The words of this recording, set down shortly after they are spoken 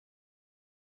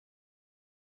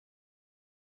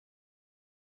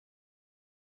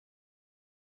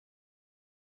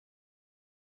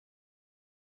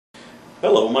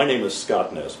Hello, my name is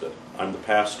Scott Nesbitt. I'm the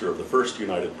pastor of the First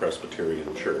United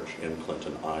Presbyterian Church in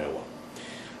Clinton, Iowa.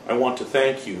 I want to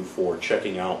thank you for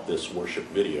checking out this worship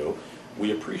video.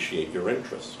 We appreciate your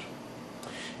interest.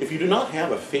 If you do not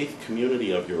have a faith community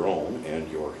of your own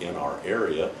and you're in our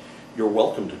area, you're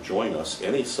welcome to join us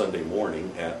any Sunday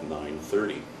morning at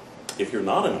 9:30. If you're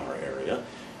not in our area,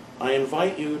 I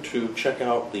invite you to check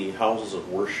out the houses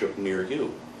of worship near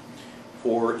you.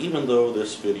 For even though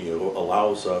this video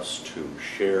allows us to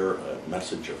share a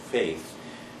message of faith,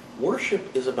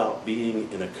 worship is about being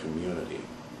in a community.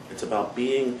 It's about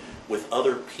being with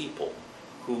other people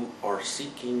who are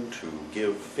seeking to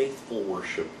give faithful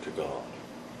worship to God.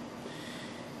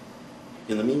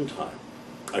 In the meantime,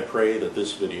 I pray that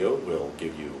this video will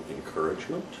give you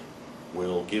encouragement,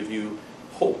 will give you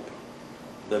hope,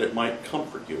 that it might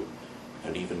comfort you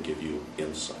and even give you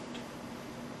insight.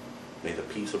 May the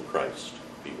peace of Christ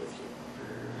be with you.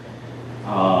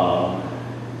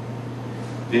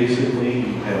 Basically,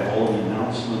 you have all the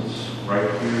announcements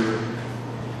right here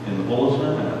in the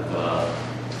bulletin and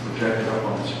projected up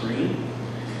on the screen.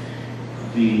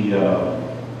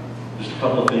 Just a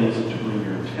couple of things to bring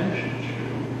your attention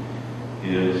to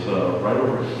is right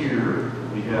over here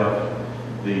we have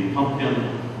the pumpkin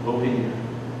opening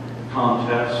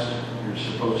contest. You're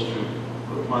supposed to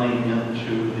put money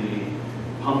into the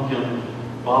pumpkin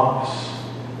box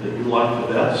that you like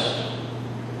the best,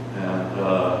 and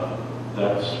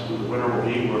that's who the winner will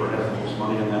be, whoever has the most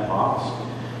money in that box.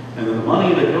 And then the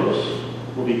money that goes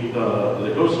to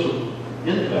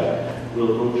INPEC will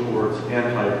go towards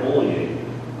anti-bullying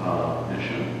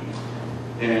mission.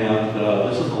 And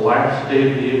this is the last day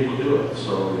to be able to do it,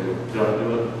 so you've got to do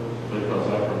it because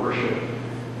after worship,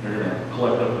 they're going to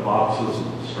collect up the boxes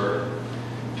and start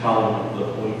tallying up the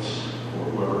points for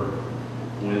whoever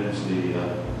wins the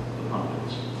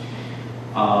pumpkins.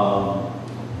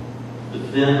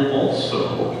 Then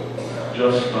also,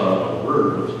 just a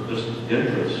word of just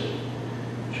interest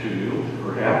to you,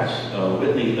 perhaps,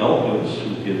 Whitney Elkins,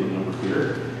 who's given the number here,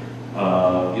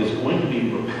 is going to be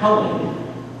rappelling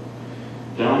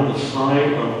down the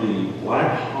side of the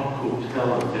Black Hawk Hotel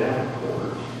at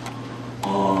Davenport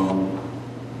on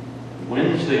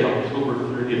Wednesday, October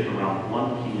 30th, around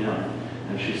 1 p.m.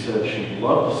 And she said she'd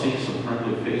love to see some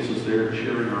friendly faces there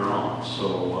cheering her on. So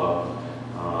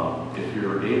if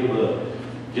you're able to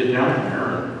get down there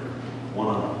and want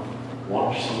to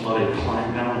watch somebody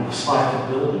climb down the side of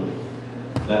the building,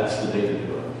 that's the day to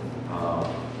do it.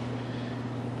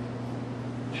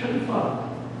 Should be fun.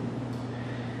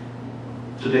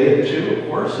 Today at 2, of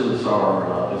course, is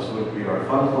going to be our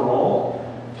Fun for All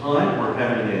time. We're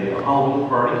having a Halloween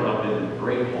party up in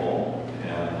Great Hall,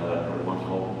 and everyone's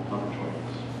welcome to come join us.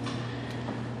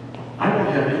 I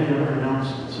don't have any other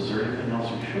announcements. Is there anything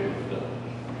else we should have done?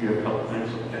 You have a couple things,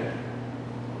 okay?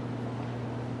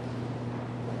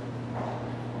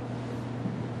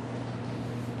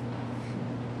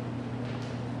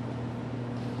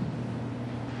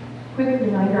 Quick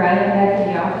reminder, I am back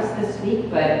in the office this week,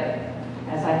 but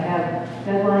as I have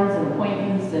deadlines and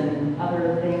appointments and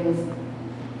other things,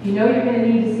 if you know you're going to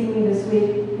need to see me this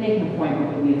week, make an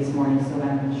appointment with me this morning so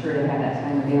I'm sure to have that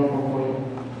time available for you.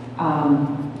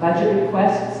 Budget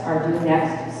requests are due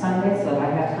next Sunday, so I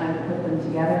have time to put them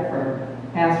together for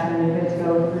Pastor and Eva to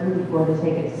go through before they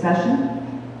take it to session.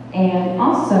 And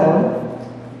also,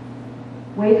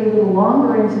 wait a little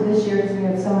longer into this year because we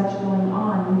have so much going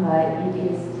on, but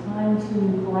it is time to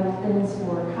collect things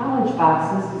for college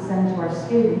boxes to send to our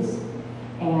students.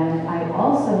 And I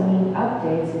also need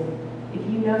updates. If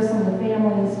you know some of the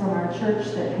families from our church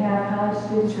that have college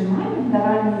students, remind them that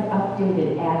I need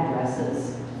updated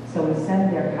addresses so we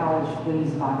send their college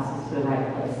goodies boxes to the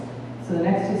right place. So the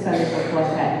next 2 Sundays we'll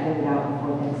flush that and get it out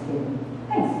before Thanksgiving.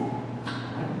 Thanks.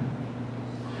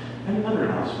 Any other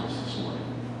announcements this morning?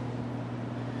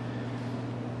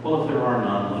 Well, if there are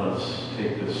none, let us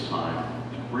take this time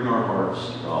to bring our hearts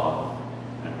to God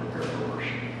and prepare for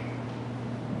worship.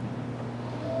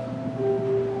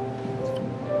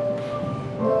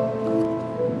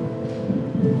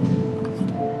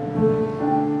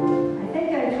 I think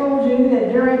I told you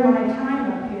that during my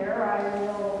time up here, I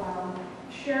will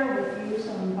share with you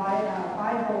some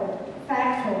Bible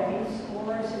factoids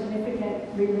or a significant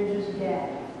religious debt.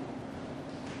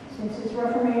 Since it's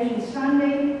Reformation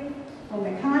Sunday,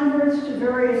 when the converts to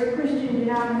various Christian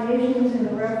denominations in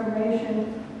the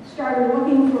Reformation started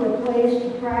looking for a place to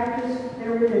practice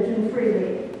their religion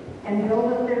freely and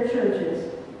build up their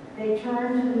churches, they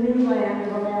turned to the new land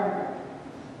of America.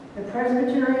 The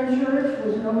Presbyterian Church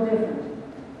was no different.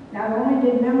 Not only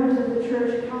did members of the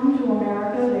church come to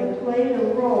America, they played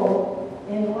a role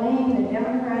in laying the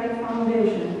democratic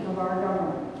foundation of our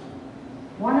government.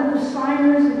 One of the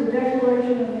signers of the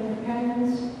Declaration of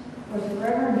Independence was the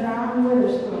Reverend John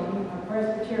Witherspoon, a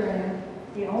Presbyterian,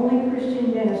 the only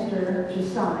Christian minister to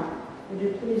sign. Would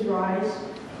you please rise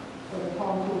for the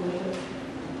call to worship?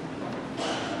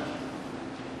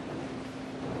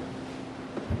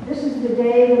 This is the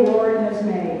day the Lord has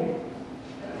made.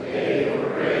 A day for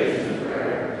praise and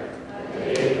prayer, a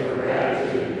day for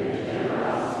gratitude and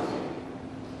generosity.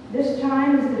 This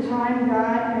time is the time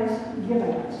God has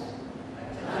given us.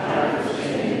 A time for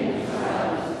singing and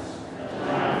silence, a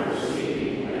time for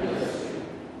speaking and listening.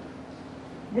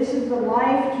 This is the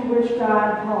life to which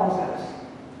God calls us.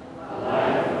 A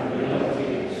life of humility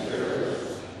and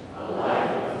service, a life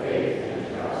of faith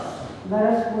and trust. Let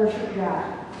us worship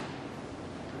God.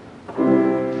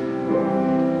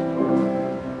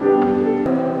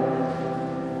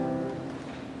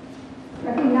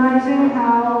 Recognizing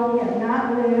how we have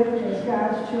not lived as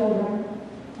God's children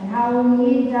and how we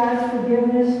need God's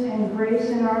forgiveness and grace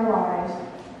in our lives,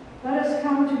 let us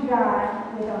come to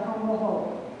God with a humble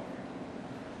hope.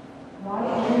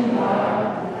 Watching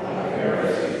God with our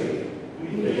heresy, we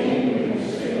think we can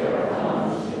stick our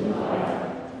thumbs in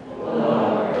life, pull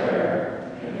out our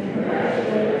hair, and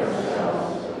congratulate ourselves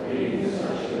for being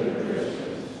such good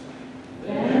Christians.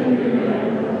 Then we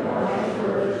remember the harsh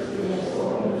words we have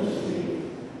spoken to speak,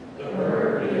 the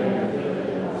hurt we have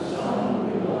inflicted on someone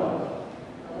we love,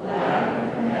 the lack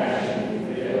of compassion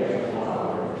we fail to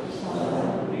offer to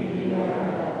someone we need our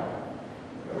help.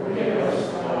 Forgive us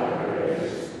by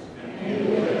grace, and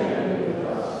do again with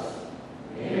us.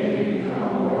 May we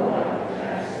become more like the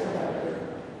tax collector,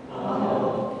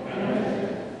 humble,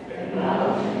 penitent,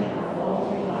 acknowledging our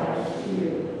faulty lives to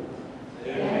you.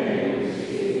 Then may we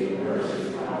receive the mercy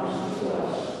promised to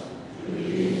us through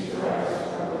Jesus Christ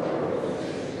our Lord and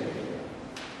Savior.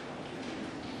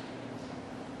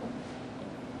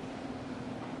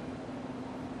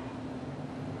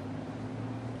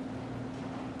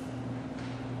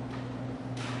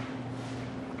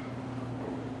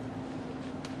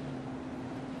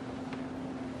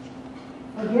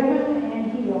 Forgiven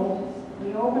and healed, we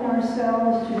open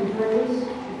ourselves to the grace, the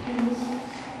peace,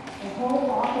 the hope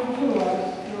offered to us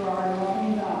through our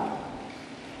loving God.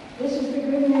 This is the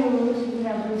good news we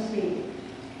have received.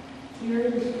 Here are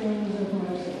the streams of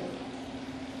mercy.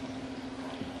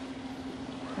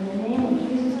 In the name of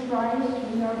Jesus Christ,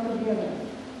 we are forgiven,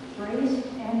 graced,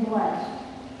 and blessed.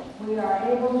 We are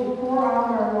able to pour out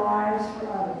our lives for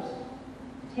others,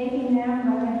 taking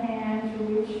them by the hand to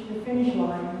reach the finish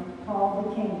line called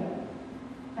the kingdom.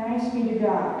 Thanks be to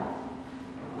God.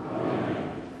 Amen.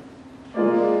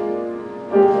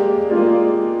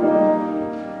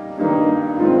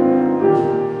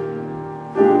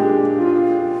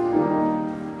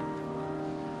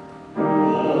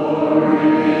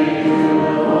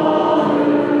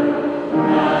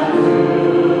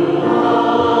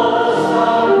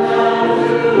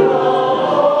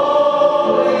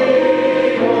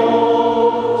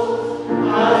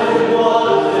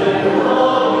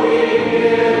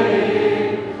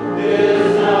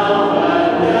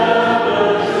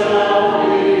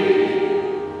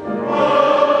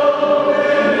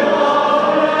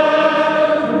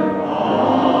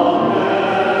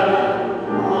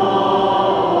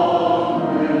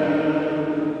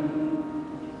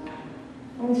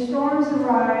 When storms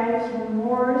arise, when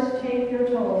wars take their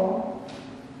toll,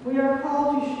 we are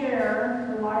called to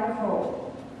share the light of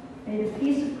hope. May the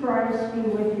peace of Christ be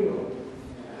with you.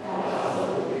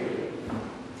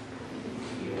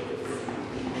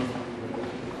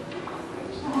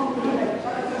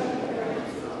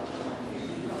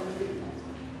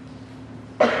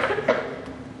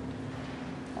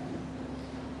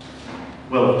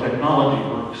 Well, if technology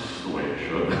works the way it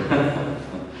should,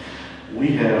 we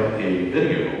have a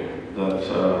video that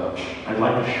I'd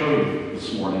like to show you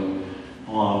this morning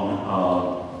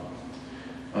on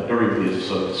during this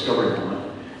Discovery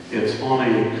Moment. It's on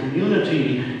a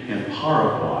community in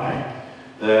Paraguay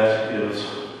that is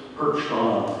perched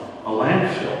on a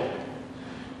landfill.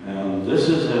 And this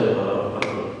is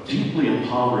a deeply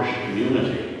impoverished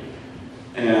community.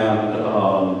 And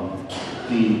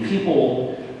the people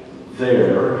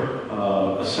there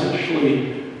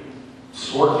essentially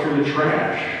sort through the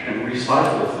trash and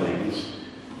recycle things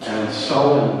and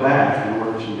sell them back in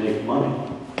order to make money.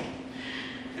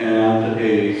 And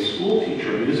a school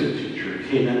teacher, a music teacher,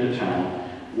 came into town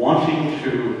wanting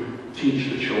to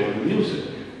teach the children music.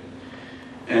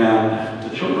 And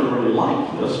the children really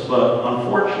liked this, but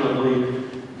unfortunately,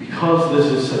 because this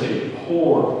is such a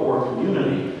poor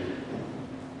community,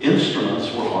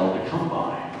 instruments were hard to come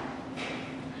by.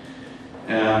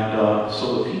 And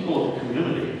so the people of the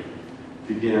community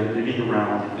began digging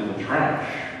around in the trash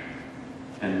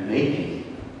and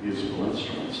making musical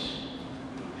instruments.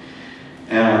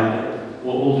 And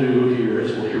what we'll do here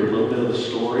is we'll hear a little bit of the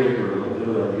story, hear a little bit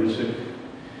of their music.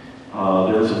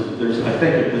 I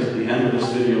think at the end of this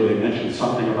video they mentioned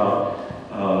something about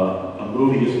a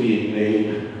movie is being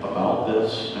made about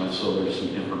this, and so there's some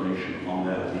information on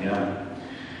that at the end.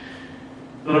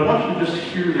 But I want you to just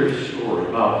hear their story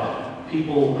about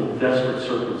people in desperate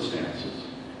circumstances.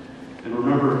 And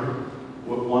remember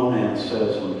what one man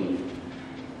says when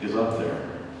he is up there,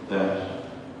 that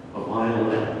a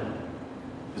violin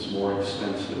is more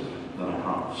expensive than a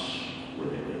house where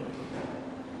they live.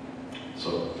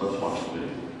 So let's watch the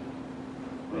video.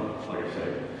 Well, like I say,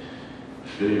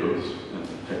 videos and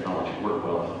technology work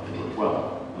well, they work well.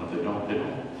 And if they don't, they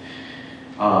don't.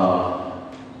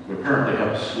 We apparently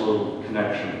have a slow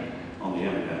connection on the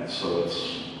internet, so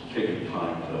it's taking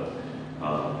time to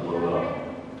load up.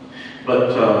 But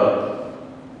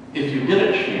if you get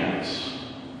a chance,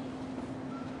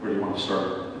 where do you want to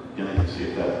start beginning to see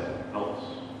if that helps?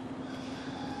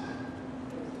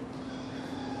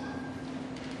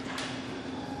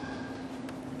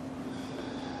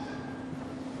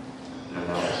 And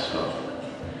now it's stuff.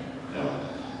 Yeah,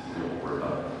 we won't worry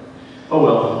about it. Oh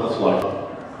well, that's life.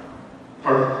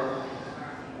 Pardon?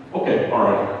 Okay, all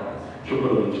right. She'll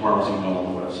put it in tomorrow's email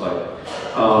on the website.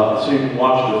 So you can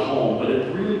watch it at home, but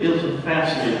it really is a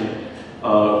fascinating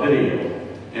video.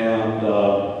 And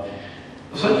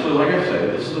essentially, like I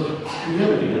said, this is a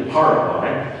community in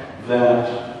Paraguay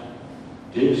that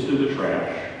digs through the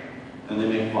trash, and they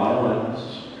make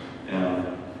violins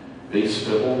and bass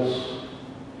fiddles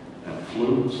and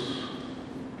flutes,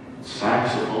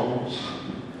 saxophones,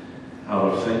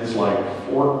 out of things like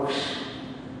forks,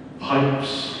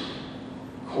 pipes,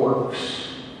 corks,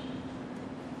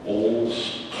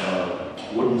 bowls,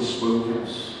 wooden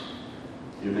spoons,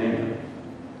 you name it.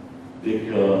 Big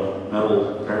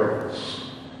metal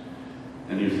barrels.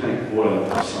 And you think, boy, that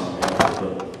must sound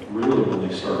wonderful. But really, when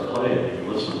they start playing,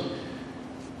 you listen,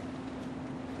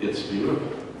 it's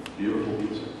beautiful, beautiful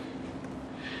music.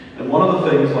 And one of the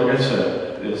things, like I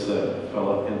said, is that a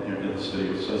fellow in here in this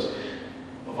video says,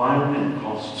 a violin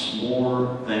costs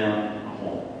more than a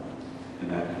home in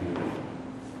that community.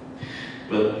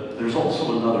 But there's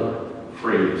also another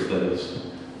phrase that is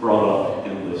brought up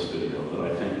in this video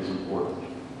that I think is important.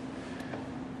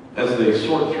 As they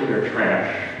sort through their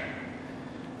trash,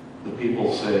 the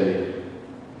people say,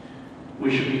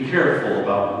 we should be careful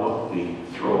about what we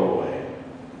throw away.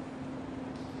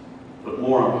 But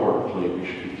more importantly, we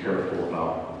should be careful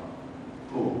about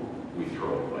who we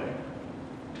throw away.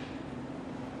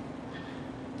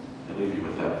 I leave you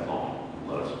with that thought.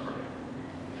 Let us pray.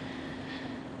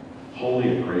 Holy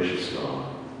and gracious God,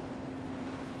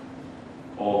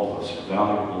 all of us are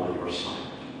valuable in your sight.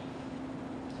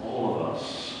 All of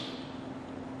us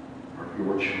are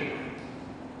your children.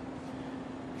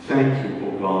 Thank you,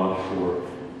 O God, for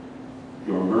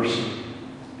your mercy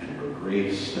and your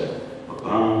grace that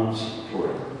abounds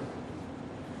forever.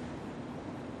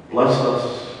 Bless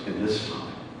us in this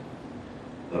time,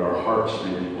 that our hearts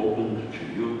may be opened to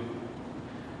you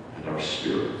and our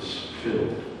spirits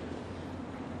filled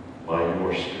by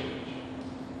your Spirit.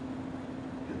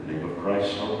 In the name of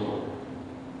Christ our Lord.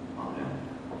 Amen.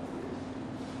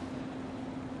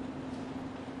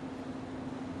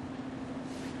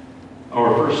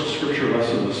 Our first scripture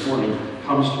lesson this morning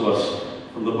comes to us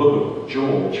from the book of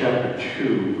Joel, chapter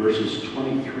 2, verses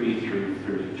 23 through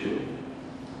 32.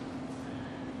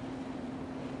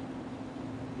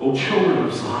 O children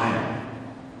of Zion,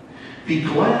 be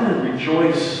glad and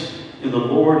rejoice in the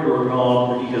Lord your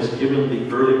God, for he has given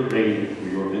the early rain for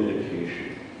your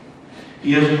vindication.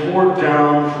 He has poured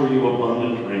down for you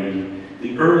abundant rain,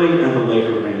 the early and the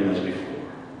later rain as before.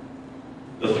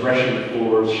 The threshing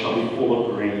floors shall be full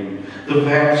of grain, the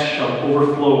vats shall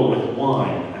overflow with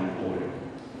wine and oil.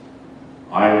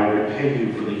 I will repay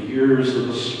you for the years that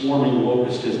the swarming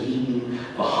locust has eaten,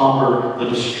 the hopper, the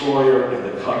destroyer, and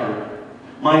the cutter.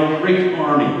 My great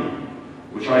army,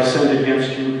 which I send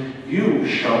against you, you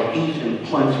shall eat in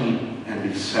plenty and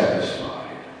be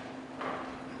satisfied.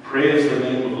 Praise the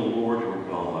name of the Lord your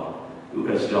God, who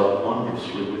has dealt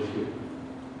wondrously with you.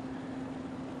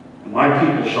 And my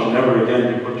people shall never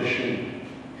again be put to shame.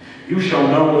 You shall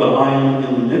know that I am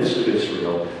in the midst of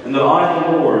Israel, and that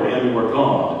I, the Lord, am your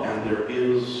God, and there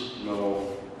is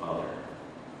no other.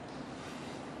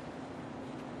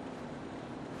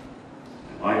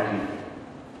 And my people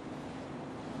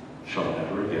shall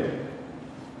never again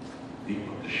be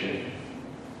put to shame.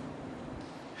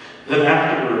 Then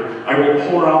afterward I will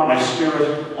pour out my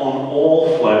Spirit on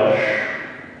all flesh.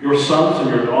 Your sons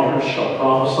and your daughters shall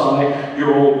prophesy,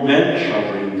 your old men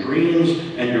shall dream dreams,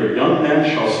 and your young men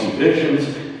shall see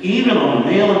visions. Even on the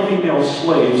male and female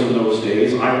slaves in those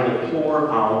days I will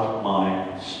pour out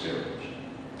my Spirit.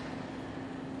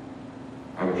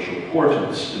 I will show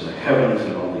portents in the heavens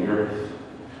and on the earth,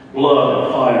 blood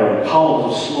and fire and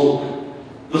columns of smoke.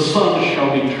 The sun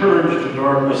shall be turned to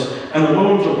darkness, and the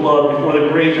moon to blood before the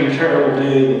great and terrible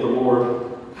day that the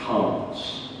Lord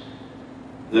comes.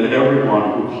 Then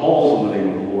everyone who calls on the name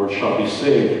of the Lord shall be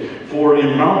saved. For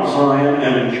in Mount Zion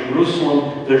and in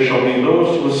Jerusalem there shall be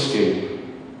those who escape.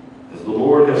 As the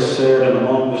Lord has said, and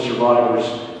among the survivors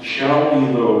shall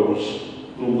be those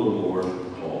whom the Lord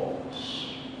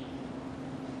calls.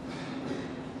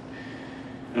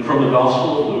 And from the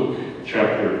Gospel of Luke,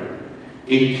 chapter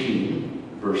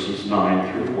 18, verses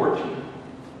 9 through 14.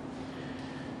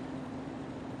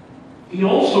 He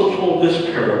also told this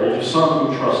parable to some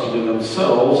who trusted in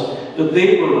themselves that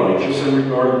they were righteous and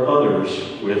regarded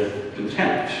others with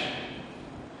contempt.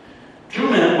 Two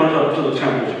men went up to the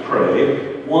temple to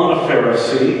pray, one a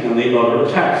Pharisee and the other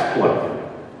a tax collector.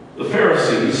 The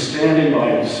Pharisee, standing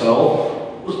by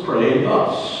himself, was praying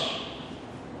thus: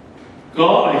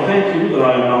 God, I thank you that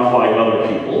I am not like other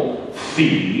people,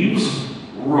 thieves,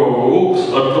 rogues,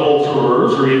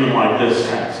 adulterers, or even like this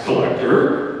tax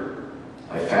collector.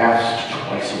 I fast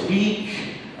twice a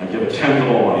week. I give a tenth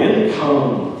of all my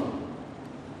income.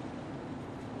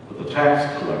 But the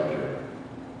tax collector,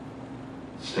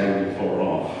 standing far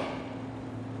off,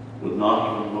 would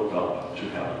not even look up to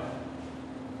heaven.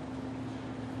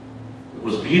 It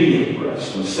was beating his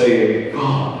breast and saying,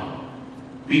 God,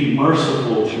 be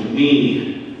merciful to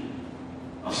me,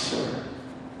 a sinner.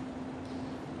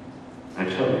 I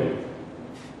tell you,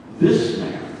 this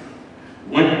man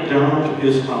went down to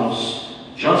his house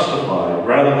justified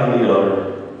rather than the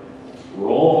other. For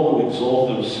all who exalt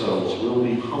themselves will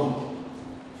be humbled.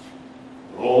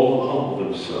 For all who humble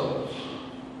themselves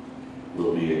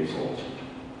will be exalted.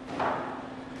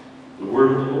 The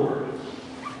word of the Lord.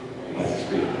 Thanks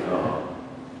be to God.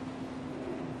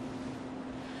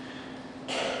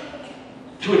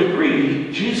 To a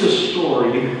degree, Jesus'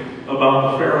 story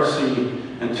about the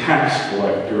Pharisee and tax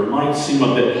collector might seem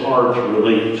a bit hard to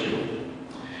relate to.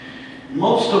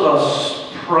 Most of us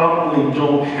probably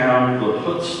don't have the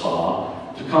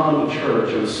chutzpah to come into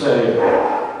church and say,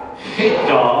 hey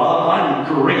God,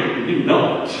 I'm great, and you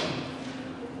know it.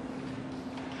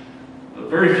 But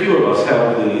very few of us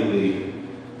have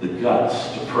the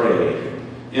guts to pray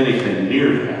anything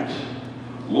near that.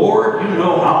 Lord, you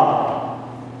know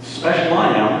how special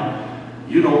I am.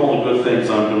 You know all the good things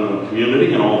I'm doing in the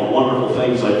community and all the wonderful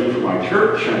things I do for my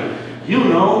church. And you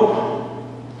know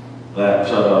that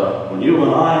when you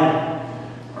and I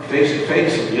are face to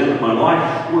face at the end of my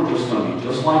life, we're just going to be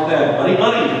just like that, buddy.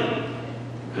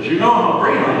 Because you know how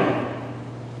great I am.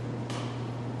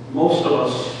 Most of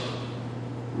us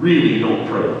really don't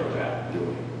pray like that, do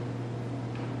we?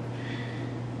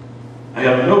 I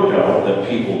have no doubt that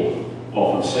people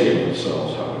often say to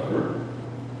themselves, however,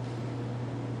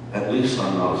 at least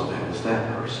I'm not as bad as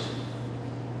that person.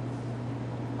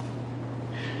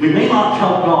 We may not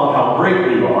tell God how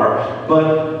great we are,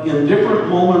 but in different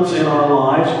moments in our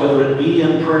lives, whether it be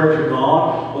in prayer to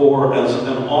God or as an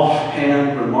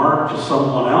offhand remark to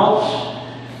someone else,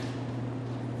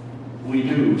 we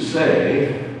do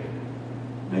say,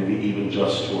 maybe even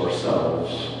just to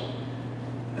ourselves,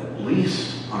 at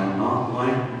least I'm not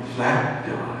like that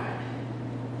guy.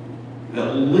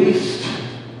 At least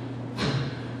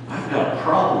I've got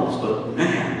problems, but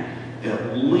man,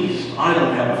 at least I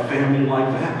don't have a family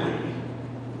like that lady.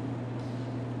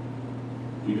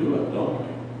 We do it, don't we?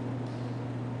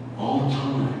 All the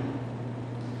time.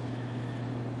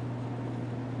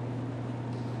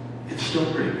 It's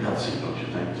still pretty gutsy, don't you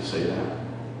think, to say that?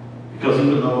 Because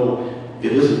even though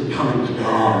it isn't coming to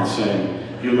God and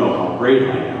saying, you know how great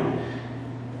I am,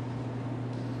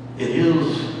 it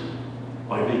is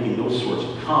by making those sorts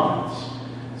of comments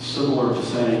similar to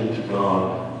saying to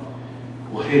God,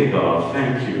 well, hey God,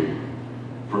 thank you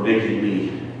for making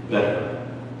me better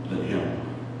than him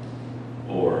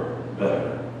or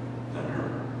better than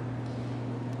her.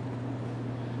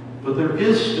 But there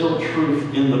is still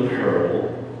truth in the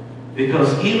parable,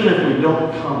 because even if we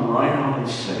don't come right out and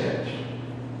say it,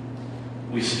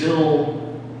 we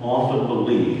still often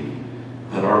believe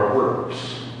that our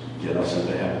works get us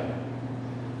into heaven.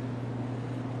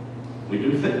 We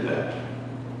do think that.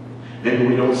 Maybe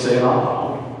we don't say it out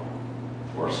loud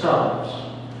for ourselves.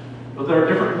 But there are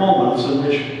different moments in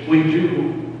which we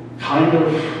do kind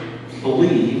of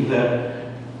believe that,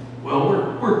 well,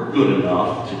 we're good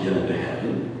enough to get into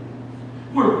heaven.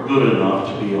 We're good enough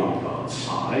to be on God's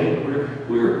side.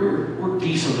 We're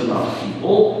decent enough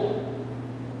people,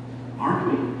 aren't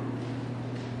we?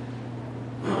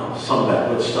 Well, some of that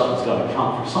good stuff has got to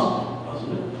count for something,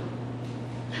 doesn't it?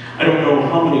 I don't know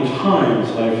how many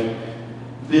times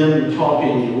I've been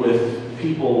talking with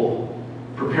people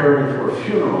preparing for a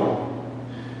funeral,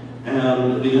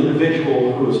 and the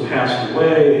individual who has passed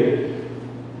away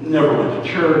never went to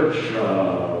church,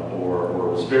 or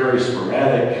was very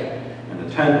sporadic in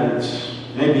attendance,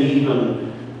 maybe even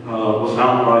was an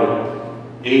outright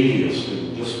atheist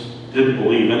and just didn't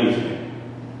believe anything.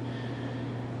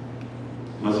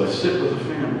 And as I sit with the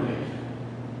family,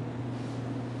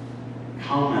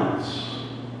 comments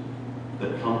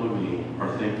that come to me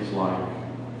are things like,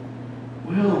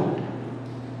 well,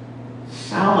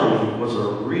 Sally was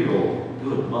a real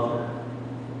good mother.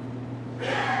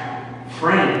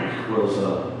 Frank was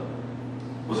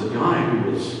a guy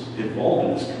who was involved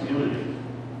in his community.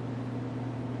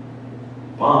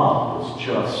 Bob was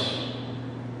just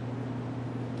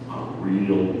a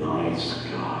real nice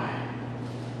guy.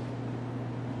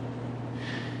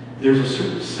 There's a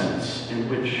certain sense in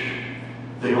which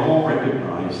they all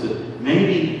recognize that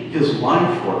maybe his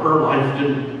life or her life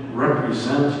didn't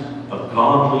represent a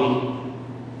godly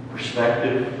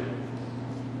perspective,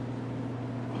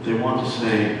 but they want to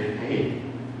say, hey,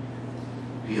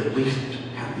 he at least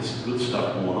had this good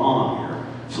stuff going on here.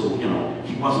 So,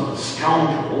 he wasn't a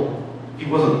scoundrel. He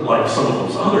wasn't like some of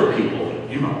those other people that,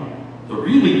 the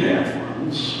really bad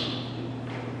ones.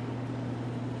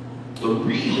 The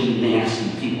really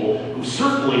nasty people who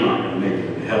certainly aren't going to make it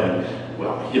into heaven.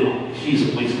 Well, he's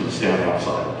at least going to stand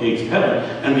outside the gates of heaven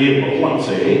and be able to point and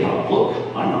say, hey, now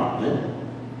look, I'm not them.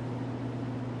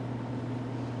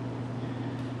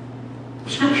 The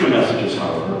scripture messages,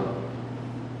 however,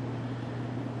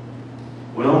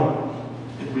 well,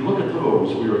 if we look at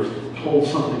those, we are told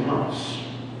something else.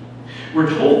 We're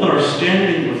told that our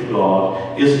standing with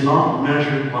God is not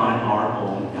measured by our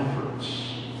own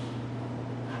efforts.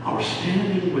 Our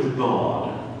standing with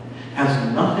God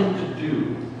has nothing to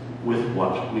do with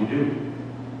what we do.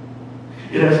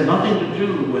 It has nothing to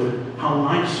do with how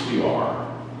nice we are,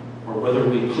 or whether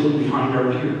we clean behind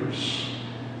our ears,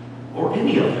 or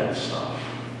any of that stuff.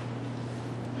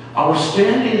 Our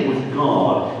standing with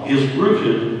God is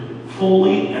rooted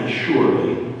fully and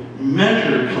surely,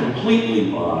 measured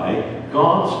completely by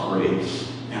God's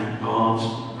grace and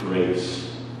God's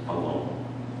grace alone.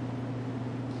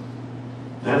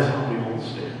 That's how we all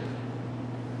stand.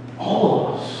 All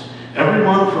of us.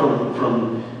 Everyone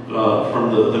from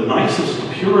the nicest, the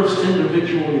purest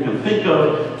individual you can think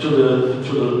of to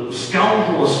the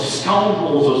scoundrelest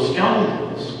scoundrels of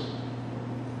scoundrels.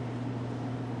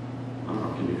 I don't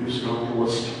know, can you do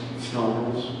scoundrelest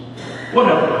scoundrels?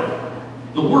 Whatever.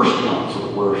 The worst ones are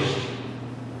the worst.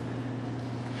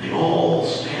 They all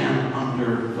stand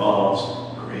under God's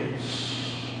grace.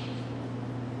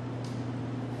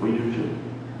 We do too.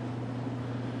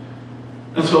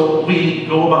 And so we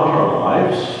go about our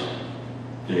lives,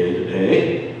 day to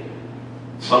day,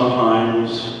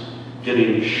 sometimes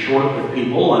getting short with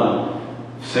people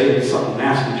and saying something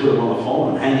nasty to them on the phone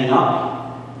and hanging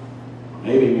up.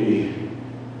 Maybe we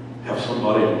have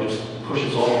somebody who just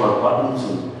pushes all of our buttons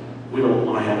and we don't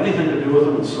want to have anything to do with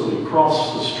them, and so we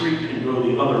cross the street and go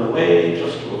the other way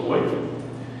just to avoid them.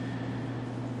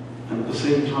 And at the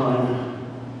same time,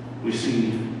 we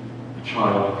see a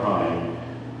child crying,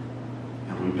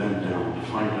 and we bend down to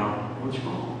find out what's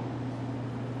wrong.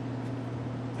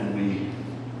 And we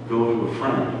go to a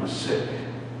friend who's sick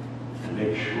and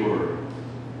make sure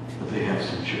that they have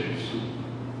some chicken soup.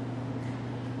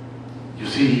 You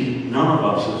see, none of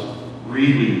us is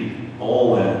really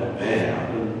all that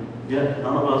bad, and yet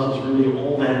none of us is really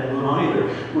all that good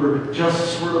either. We're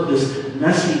just sort of this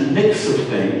messy mix of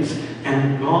things,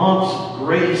 and God's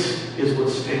grace is what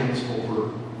stands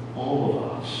over all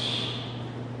of us.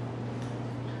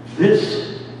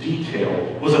 This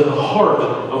detail was at the heart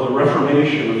of the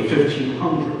Reformation of the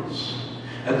 1500s.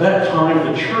 At that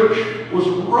time, the church was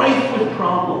rife with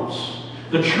problems.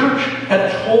 The church had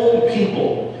told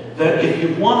people that if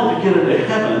you wanted to get into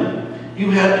heaven, you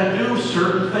had to do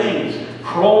certain things.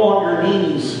 Crawl on your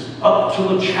knees up to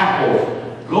the chapel.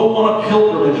 Go on a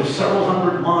pilgrimage of several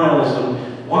hundred miles,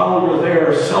 and while you're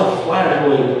there,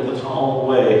 self-flagellate all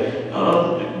the way.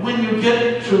 When you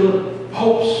get to the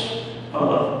Pope's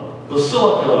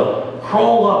basilica,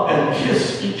 crawl up and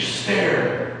kiss each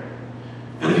stair.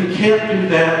 And if you can't do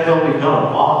that, well, we've got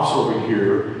a box over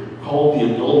here called the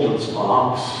indulgence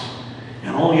box.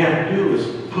 And all you have to do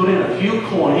is put in a few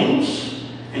coins,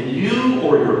 and you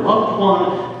or your loved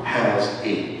one has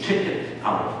a ticket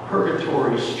out of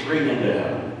purgatory straight into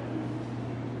heaven.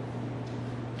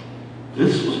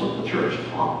 This was what the church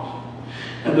taught.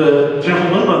 And the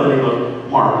gentleman by the name of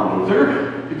Martin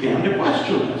Luther began to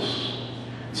question this.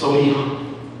 So he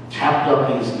tapped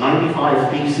up these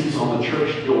 95 theses on the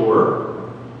church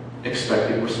door,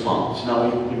 expecting response. Now,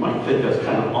 you might think that's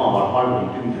kind of odd. Why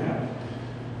would he do that?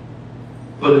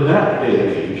 But in that day and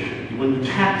age, when you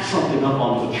tapped something up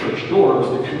onto the church door, it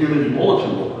was the community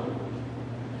bulletin board.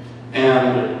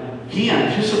 And he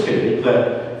anticipated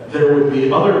that there would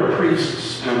be other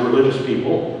priests and religious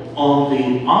people on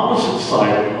the opposite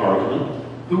side of the argument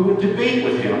who would debate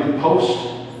with him and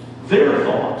post their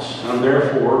thoughts, and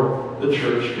therefore the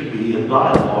church could be in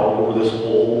dialogue over this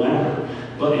whole matter.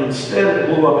 But instead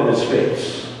it blew up in his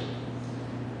face.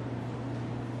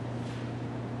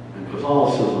 And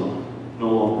Catholicism no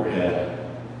longer had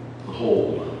the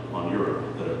hold on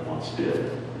Europe that it once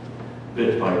did.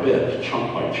 Bit by bit,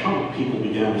 chunk by chunk, people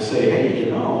began to say, hey,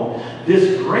 you know,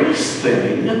 this grace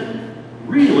thing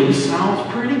really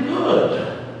sounds pretty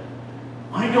good.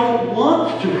 I don't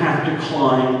want to have to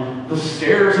climb the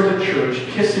stairs of the church,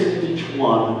 kissing each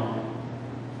one.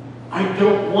 I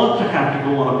don't want to have to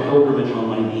go on a pilgrimage on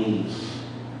my knees.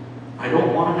 I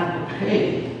don't want to have to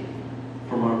pay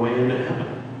for my way into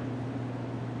heaven.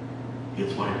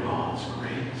 It's by God's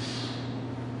grace.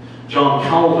 John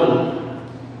Calvin,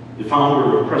 the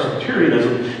founder of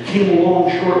Presbyterianism, came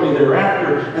along shortly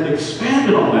thereafter and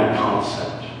expanded on that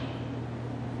concept.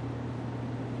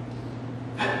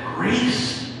 That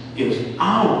grace is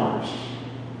ours.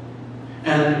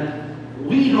 And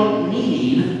we don't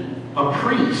need a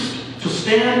priest to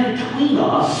stand between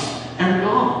us and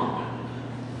God.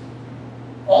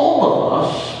 All of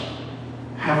us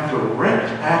have direct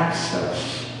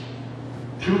access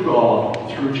to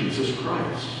God through Jesus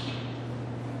Christ.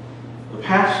 The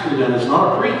pastor then is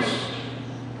not a priest.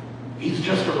 He's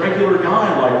just a regular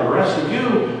guy like the rest of you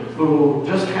who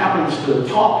just happens to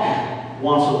talk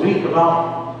once a week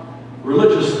about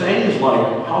religious things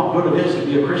like how good it is to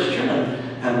be a Christian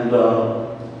and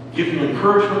give you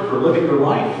encouragement for living your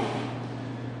life.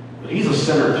 But he's a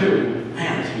sinner too.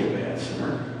 Man, is he a bad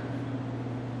sinner.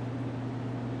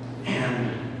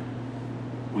 And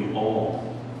we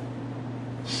all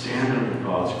stand under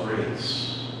God's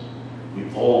grace.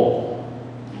 We all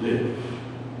live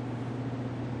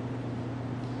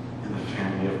in the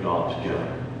family of God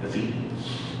together as equals.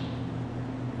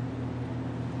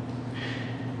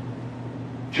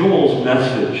 Joel's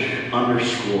message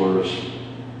underscores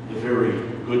the very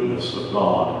goodness of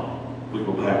God. We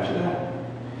go back to that.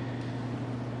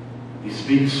 He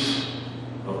speaks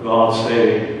of God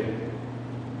saying,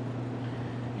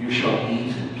 "You shall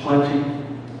eat in plenty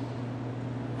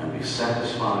and be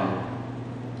satisfied.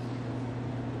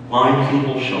 My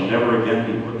people shall never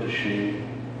again be put to shame.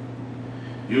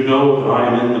 You know that I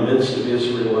am in the midst of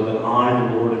Israel, and that I,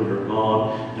 the Lord, am your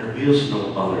God. There is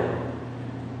no other.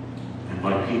 And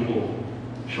my people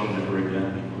shall never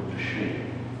again be put to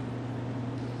shame.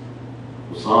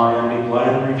 O Zion, be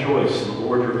glad and rejoice in the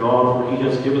Lord your God, for he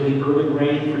has given the early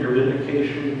rain for your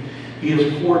vindication. He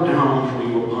has poured down for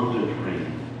you abundant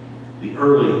rain, the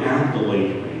early and the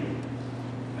late rain,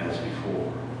 as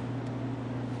before."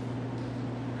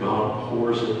 God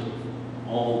pours it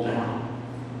all down.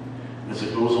 As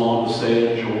it goes on to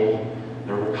say in Joel,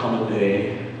 there will come a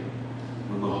day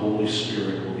when the Holy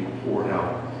Spirit will be poured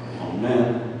out on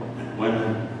men and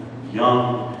women,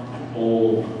 young and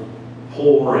old,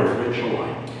 poor and rich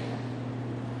alike.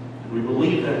 And we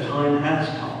believe that time has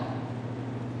come.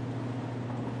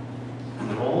 And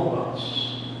that all of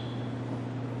us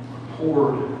are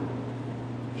poured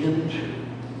into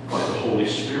by the Holy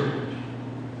Spirit.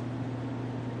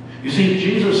 You see,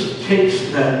 Jesus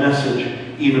takes that message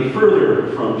even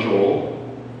further from Joel.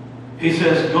 He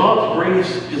says God's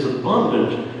grace is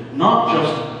abundant, not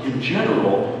just in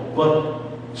general, but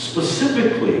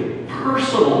specifically,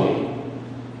 personally.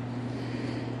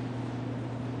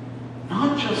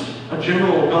 Not just a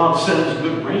general God sends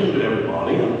good rain to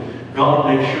everybody and God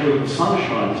makes sure that the sun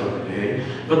shines every day,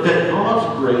 but that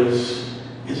God's grace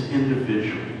is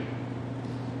individual.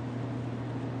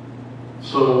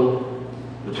 So,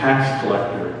 the tax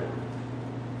collector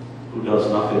who does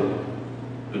nothing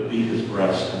but beat his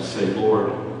breast and say,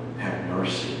 "Lord, have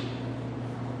mercy."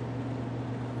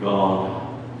 God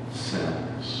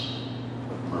sends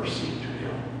mercy to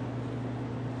him.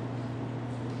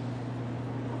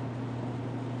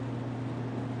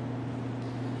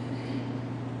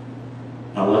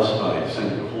 Now, lest I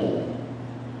send you home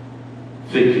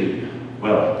thinking,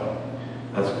 well,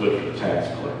 that's good for the tax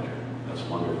collector. That's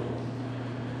wonderful.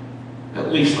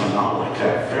 At least I'm not like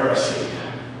that Pharisee.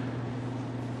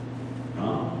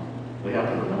 No.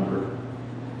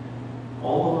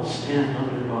 stand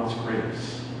under God's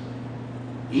grace.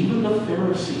 Even the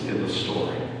Pharisee in the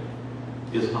story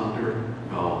is under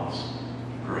God's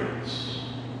grace.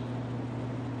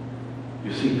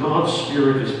 You see, God's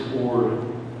Spirit is poured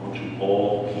onto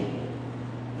all people,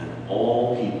 and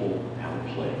all people have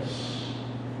a place.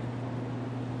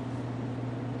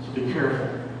 So be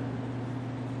careful.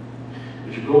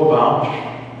 As you go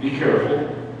about, be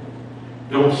careful.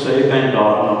 Don't say, thank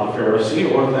God I'm not the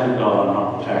Pharisee, or thank God I'm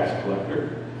not the tax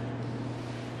collector.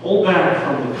 Hold back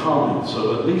from the comments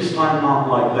of, at least I'm not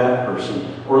like that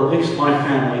person, or at least my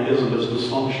family isn't as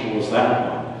dysfunctional as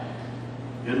that one.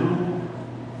 You know,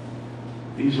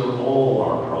 these are all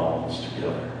our problems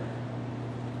together.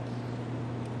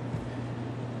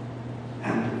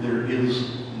 And there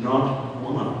is not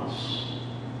one of us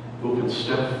who can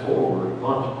step forward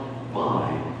but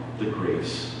by the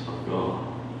grace of God.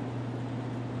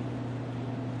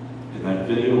 In that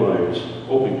video I was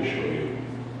hoping to show you,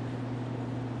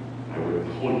 I would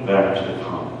point back to the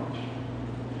comment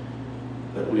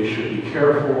that we should be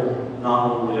careful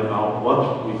not only about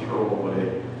what we throw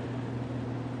away,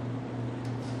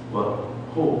 but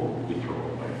who we throw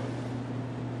away.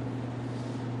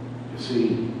 You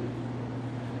see,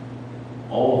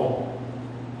 all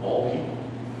people,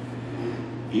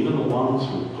 even the ones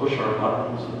who push our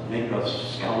buttons and make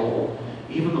us scowl,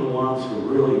 even the ones who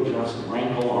really just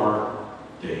rankle our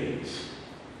days,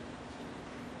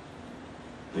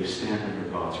 they stand under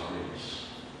God's grace.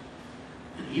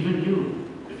 And even you,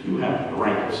 if you happen to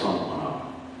rankle someone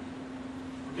up,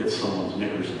 or get someone's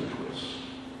knickers in a twist,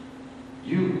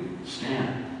 you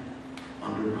stand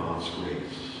under God's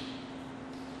grace.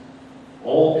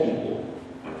 All people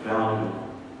have value.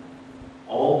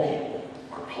 All people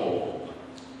are called.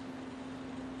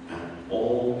 And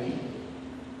all people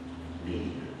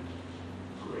need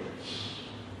grace.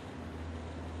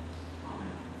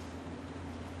 Amen.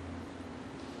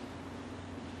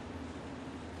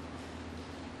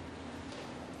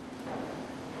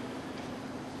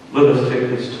 Let us take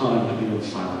this time to be in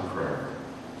silent prayer.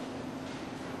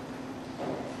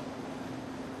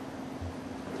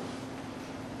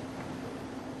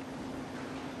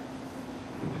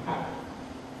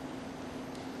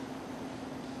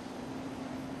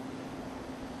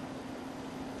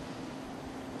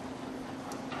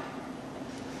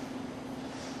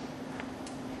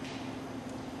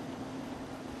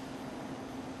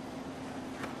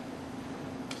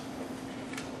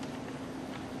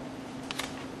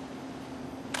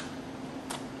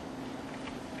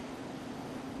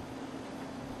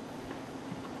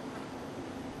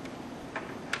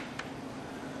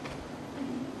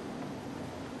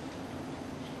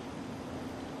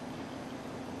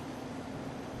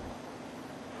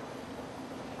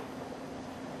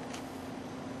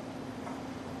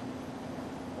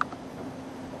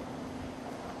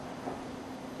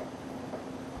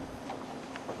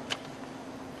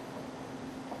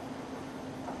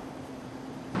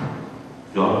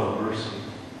 God of mercy,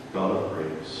 God of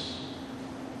grace,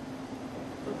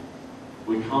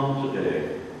 we come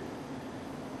today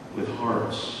with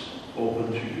hearts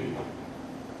open to you.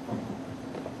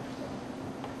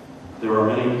 There are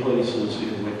many places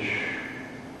in which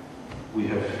we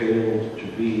have failed to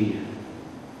be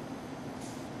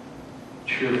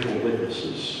cheerful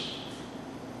witnesses.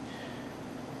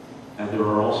 And there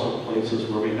are also places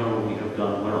where we know we have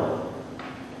done well.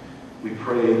 We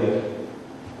pray that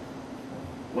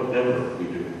whatever we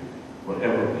do,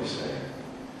 whatever we say,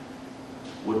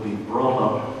 would be brought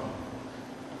up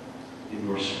in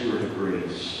your spirit of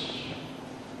grace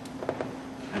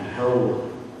and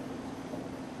held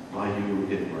by you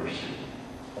in mercy.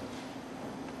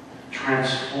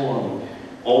 Transform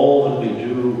all that we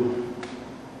do,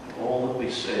 all that we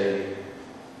say,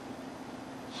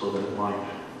 so that it might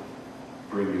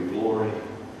bring you glory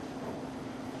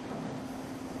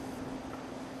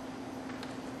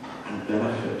and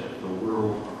benefit the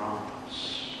world around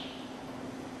us.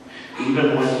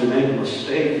 Even when we make a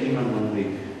mistake, even when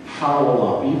we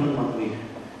foul up, even when we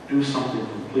do something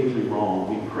completely wrong,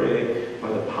 we pray by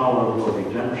the power of your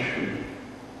redemption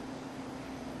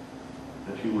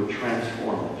that you would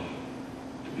transform it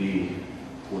to be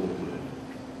for the good.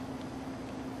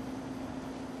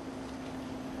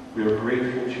 We are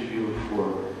grateful to you for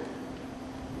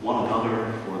one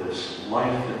another, for this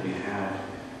life that we have,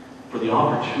 for the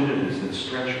opportunities that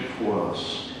stretch before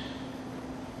us,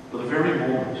 for the very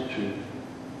moment to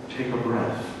take a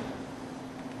breath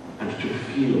and to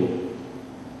feel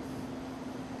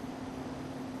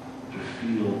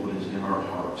what is in our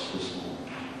hearts this moment.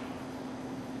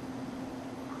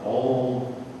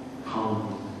 All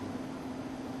come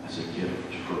as a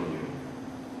gift from you.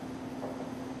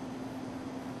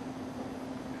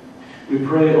 We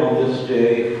pray on this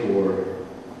day for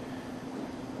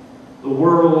the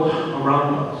world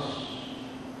around us.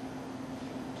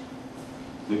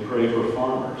 We pray for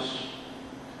farmers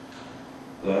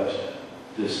that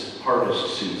this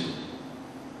harvest season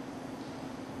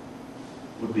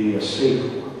would be a safe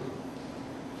one.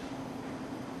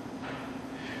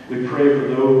 We pray for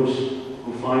those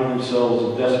who find themselves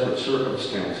in desperate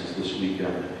circumstances this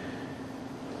weekend.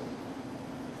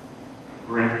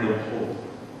 Grant them hope.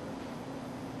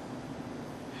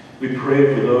 We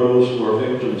pray for those who are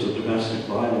victims of domestic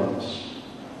violence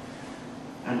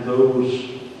and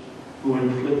those who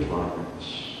inflict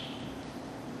violence.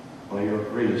 By your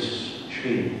grace,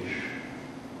 change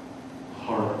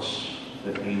hearts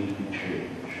that need to be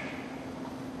changed.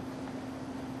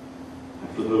 And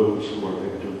for those who are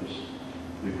victims,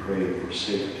 we pray for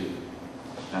safety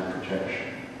and protection.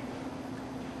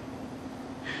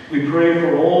 We pray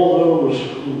for all those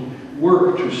who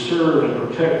work to serve and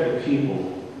protect the people.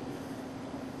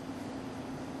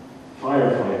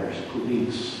 Firefighters,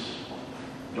 police,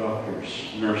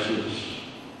 doctors, nurses,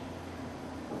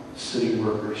 city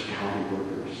workers, county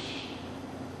workers,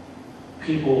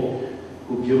 people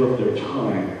who give up their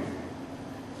time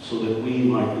so that we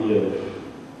might live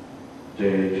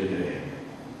day to day.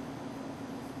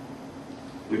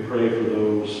 We pray for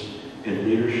those in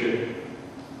leadership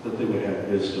that they would have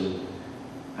wisdom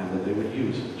and that they would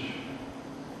use it.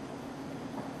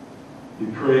 We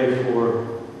pray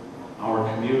for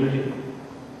our community.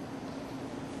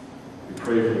 We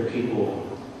pray for the people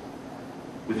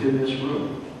within this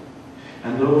room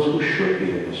and those who should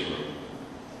be in this room.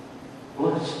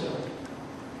 Bless them.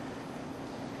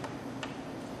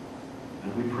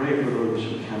 And we pray for those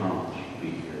who cannot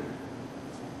be here.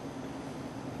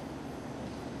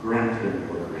 Grant them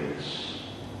your grace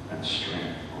and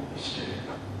strength on this day.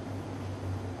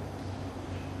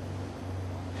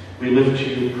 We lift to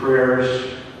you prayers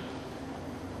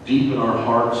deep in our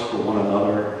hearts for one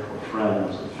another, for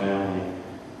friends and family,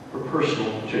 for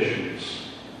personal petitions.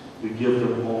 We give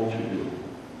them all to you,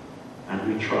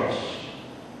 and we trust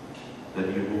that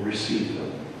you will receive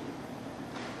them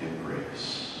in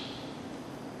grace.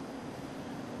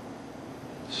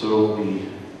 So we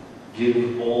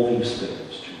give all these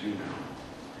things to you now,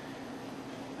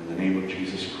 in the name of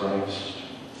Jesus Christ,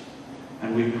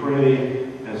 and we pray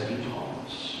as he taught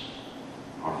us.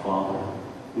 Our Father,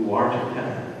 who art in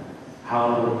heaven,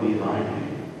 hallowed be thy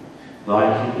name.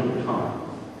 Thy kingdom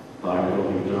come, thy will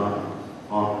be done,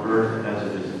 on earth as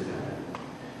it is in heaven.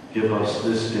 Give us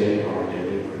this day our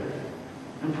daily bread,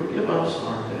 and forgive us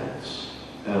our debts,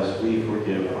 as we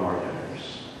forgive our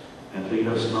debtors. And lead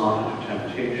us not into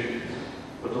temptation,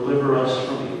 but deliver us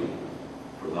from evil.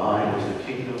 For thine is the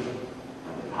kingdom,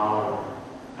 and the power,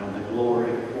 and the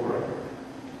glory forever.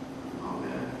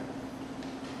 Amen.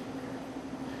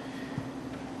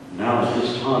 Now at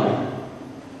this time,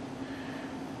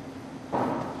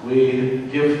 we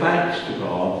give thanks to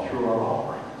God through our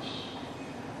offerings.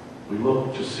 We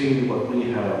look to see what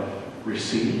we have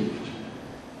received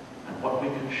and what we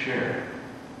can share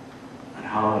and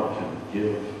how it can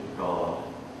give God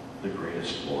the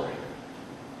greatest glory.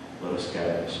 Let us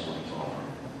gather this morning's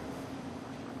offering.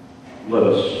 Let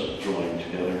us join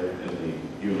together in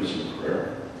the unison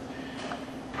prayer.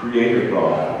 Creator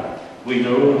God, we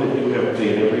know that you have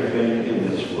made everything in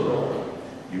this world.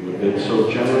 You have been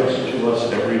so generous to us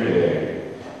every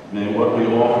day. May what we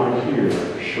offer here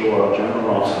show our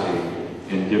generosity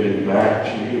in giving back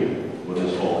to you what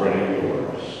is already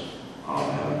yours.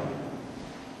 Amen.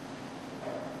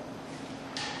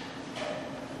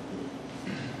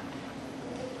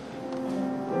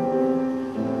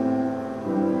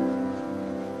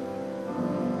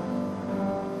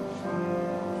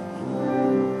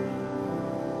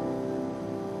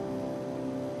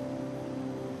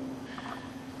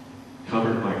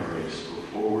 Covered by grace, go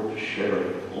forward to share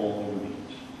it with all who meet.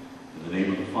 In the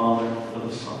name of the Father, and of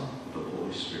the Son, and of the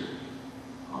Holy Spirit.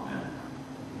 Amen.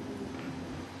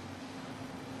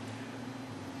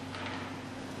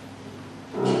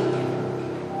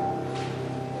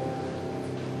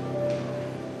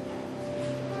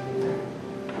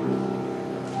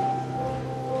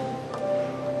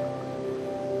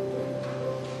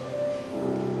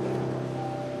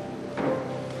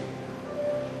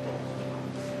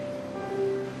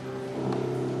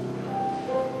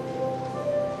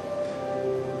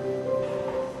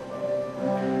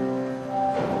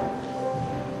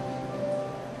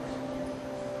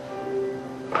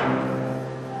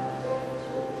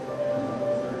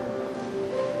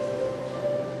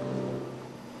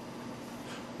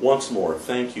 Once more,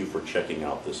 thank you for checking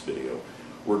out this video.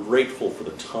 We're grateful for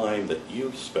the time that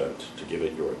you've spent to give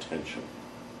it your attention.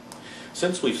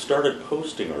 Since we've started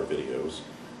posting our videos,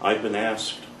 I've been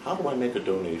asked, how do I make a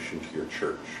donation to your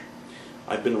church?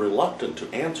 I've been reluctant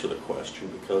to answer the question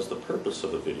because the purpose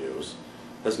of the videos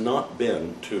has not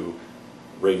been to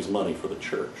raise money for the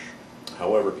church.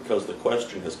 However, because the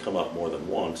question has come up more than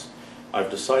once,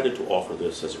 I've decided to offer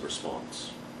this as a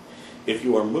response. If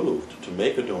you are moved to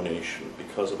make a donation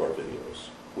because of our videos,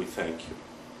 we thank you.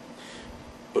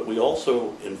 But we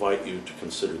also invite you to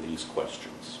consider these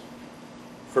questions.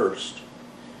 First,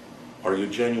 are you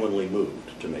genuinely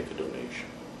moved to make a donation?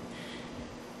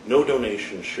 No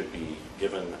donation should be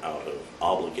given out of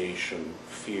obligation,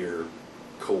 fear,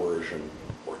 coercion,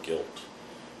 or guilt.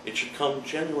 It should come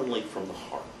genuinely from the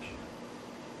heart.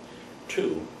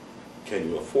 2, can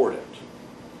you afford it?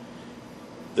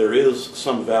 There is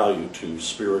some value to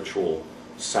spiritual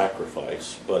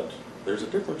sacrifice, but there's a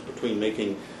difference between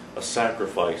making a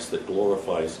sacrifice that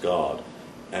glorifies God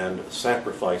and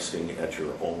sacrificing at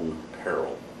your own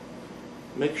peril.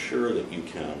 Make sure that you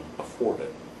can afford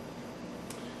it.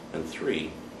 And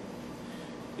 3,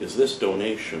 is this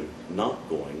donation not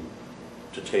going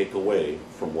to take away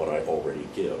from what I already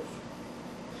give?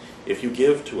 If you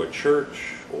give to a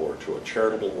church or to a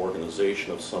charitable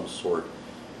organization of some sort,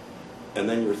 and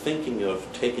then you're thinking of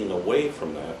taking away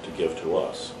from that to give to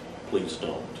us, please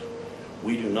don't.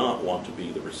 We do not want to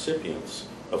be the recipients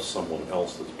of someone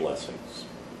else's blessings.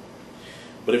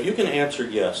 But if you can answer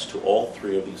yes to all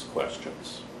 3 of these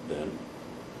questions, then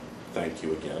thank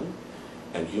you again.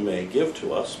 And you may give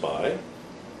to us by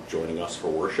joining us for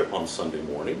worship on Sunday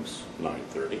mornings,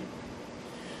 9:30,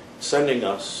 sending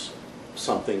us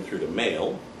something through the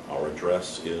mail. Our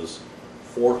address is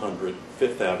 400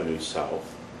 5th Avenue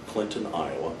South, Clinton,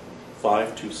 Iowa,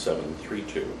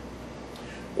 52732.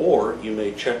 Or you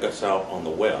may check us out on the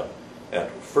web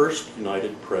at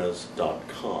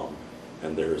firstunitedpres.com,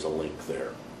 and there is a link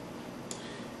there.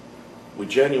 We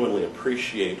genuinely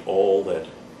appreciate all that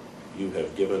you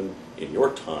have given in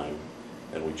your time,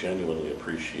 and we genuinely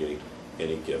appreciate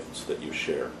any gifts that you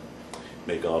share.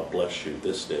 May God bless you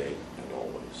this day